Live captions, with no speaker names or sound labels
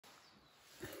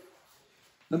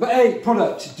Number 8,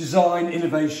 product, design,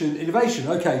 innovation, innovation.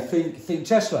 Okay, think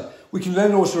Tesla. We can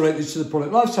then also relate this to the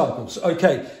product life cycles.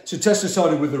 Okay, so Tesla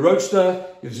started with the Roadster.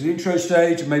 It was an intro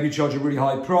stage, and maybe charge a really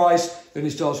high price. Then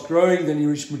it starts growing, then you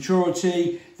reach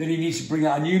maturity. Then you need to bring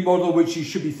out a new model, which you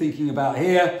should be thinking about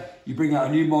here. You bring out a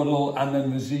new model, and then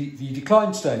there's the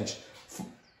decline stage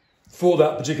for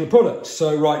that particular product.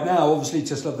 So right now, obviously,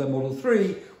 Tesla have their Model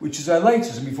 3, which is their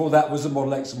latest, and before that was the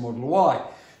Model X and Model Y.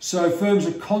 So firms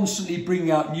are constantly bringing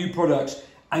out new products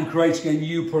and creating a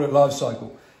new product life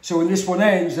cycle. So when this one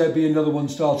ends, there'll be another one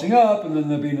starting up, and then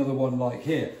there'll be another one like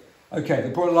here. Okay, the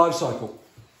product life cycle.